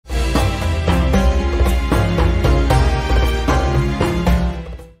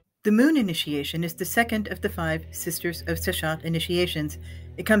The Moon initiation is the second of the 5 Sisters of Seshat initiations.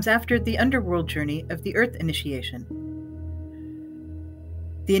 It comes after the underworld journey of the Earth initiation.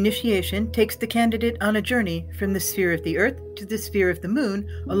 The initiation takes the candidate on a journey from the sphere of the Earth to the sphere of the Moon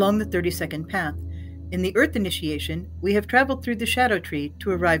along the 32nd path. In the Earth initiation, we have traveled through the Shadow Tree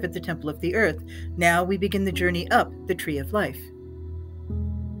to arrive at the Temple of the Earth. Now we begin the journey up the Tree of Life.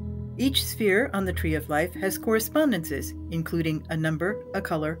 Each sphere on the Tree of Life has correspondences, including a number, a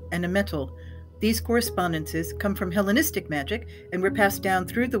color, and a metal. These correspondences come from Hellenistic magic and were passed down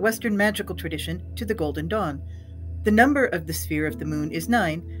through the Western magical tradition to the Golden Dawn. The number of the sphere of the Moon is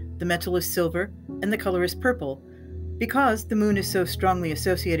 9, the metal is silver, and the color is purple. Because the Moon is so strongly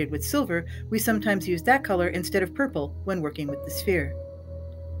associated with silver, we sometimes use that color instead of purple when working with the sphere.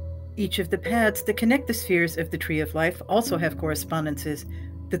 Each of the paths that connect the spheres of the Tree of Life also have correspondences.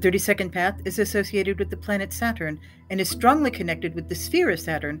 The 32nd path is associated with the planet Saturn and is strongly connected with the sphere of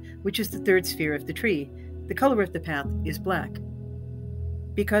Saturn, which is the 3rd sphere of the tree. The color of the path is black.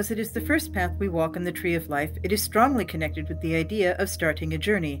 Because it is the first path we walk on the Tree of Life, it is strongly connected with the idea of starting a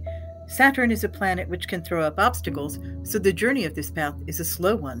journey. Saturn is a planet which can throw up obstacles, so the journey of this path is a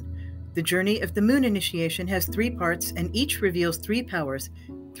slow one. The journey of the Moon initiation has 3 parts, and each reveals 3 powers,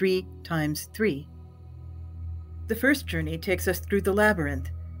 3 times 3. The first journey takes us through the labyrinth.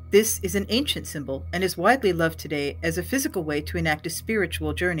 This is an ancient symbol and is widely loved today as a physical way to enact a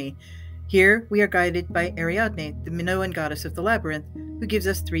spiritual journey. Here we are guided by Ariadne, the Minoan goddess of the labyrinth, who gives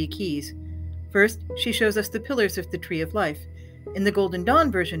us 3 keys. First, she shows us the pillars of the Tree of Life. In the Golden Dawn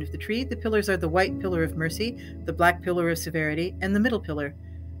version of the tree, the pillars are the white pillar of mercy, the black pillar of severity, and the middle pillar.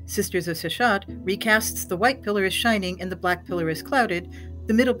 Sisters of Seshat recasts the white pillar as shining and the black pillar as clouded.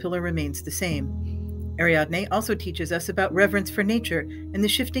 The middle pillar remains the same. Ariadne also teaches us about reverence for nature and the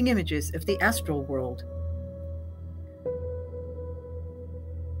shifting images of the astral world.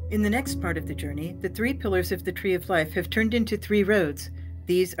 In the next part of the journey, the 3 pillars of the Tree of Life have turned into 3 roads.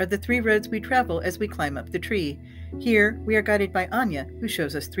 These are the 3 roads we travel as we climb up the tree. Here, we are guided by Anya, who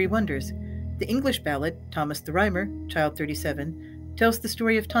shows us 3 wonders. The English ballad, Thomas the Rhymer, Child 37, tells the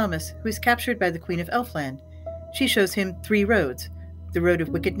story of Thomas, who is captured by the Queen of Elfland. She shows him 3 roads: the road of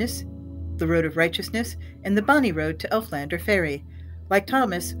wickedness, the road of righteousness, and the bonny road to Elfland or Fairy. Like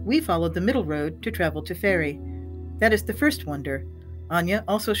Thomas, we follow the middle road to travel to Fairy. That is the first wonder. Anya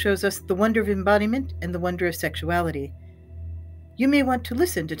also shows us the wonder of embodiment and the wonder of sexuality. You may want to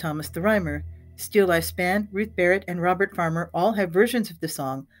listen to Thomas the Rhymer. Steel Eye Span, Ruth Barrett, and Robert Farmer all have versions of the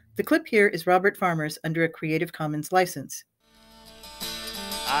song. The clip here is Robert Farmer's under a Creative Commons license.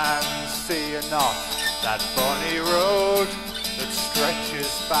 And see you not that bonny road that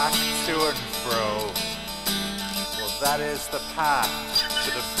stretches back to and fro? Well, that is the path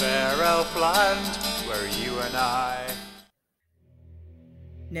to the fair Elfland where you and I...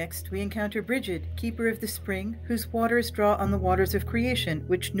 Next, we encounter Bridget, keeper of the spring, whose waters draw on the waters of creation,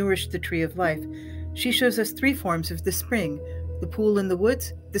 which nourish the Tree of Life. She shows us 3 forms of the spring: the pool in the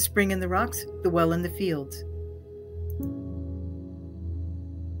woods, the spring in the rocks, the well in the fields.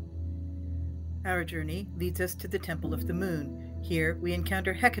 Our journey leads us to the Temple of the Moon. Here, we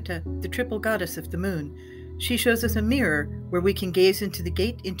encounter Hecate, the triple goddess of the moon. She shows us a mirror where we can gaze into the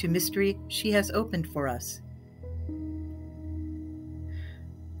gate into mystery she has opened for us.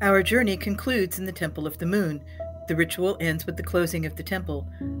 Our journey concludes in the Temple of the Moon. The ritual ends with the closing of the temple.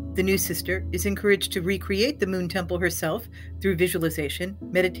 The new sister is encouraged to recreate the Moon Temple herself through visualization,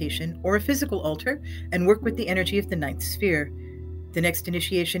 meditation, or a physical altar, and work with the energy of the 9th sphere. The next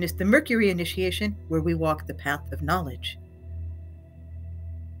initiation is the Mercury initiation, where we walk the path of knowledge.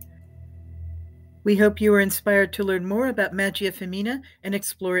 We hope you are inspired to learn more about Magia Femina and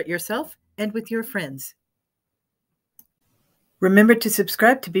explore it yourself and with your friends. Remember to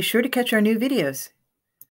subscribe to be sure to catch our new videos.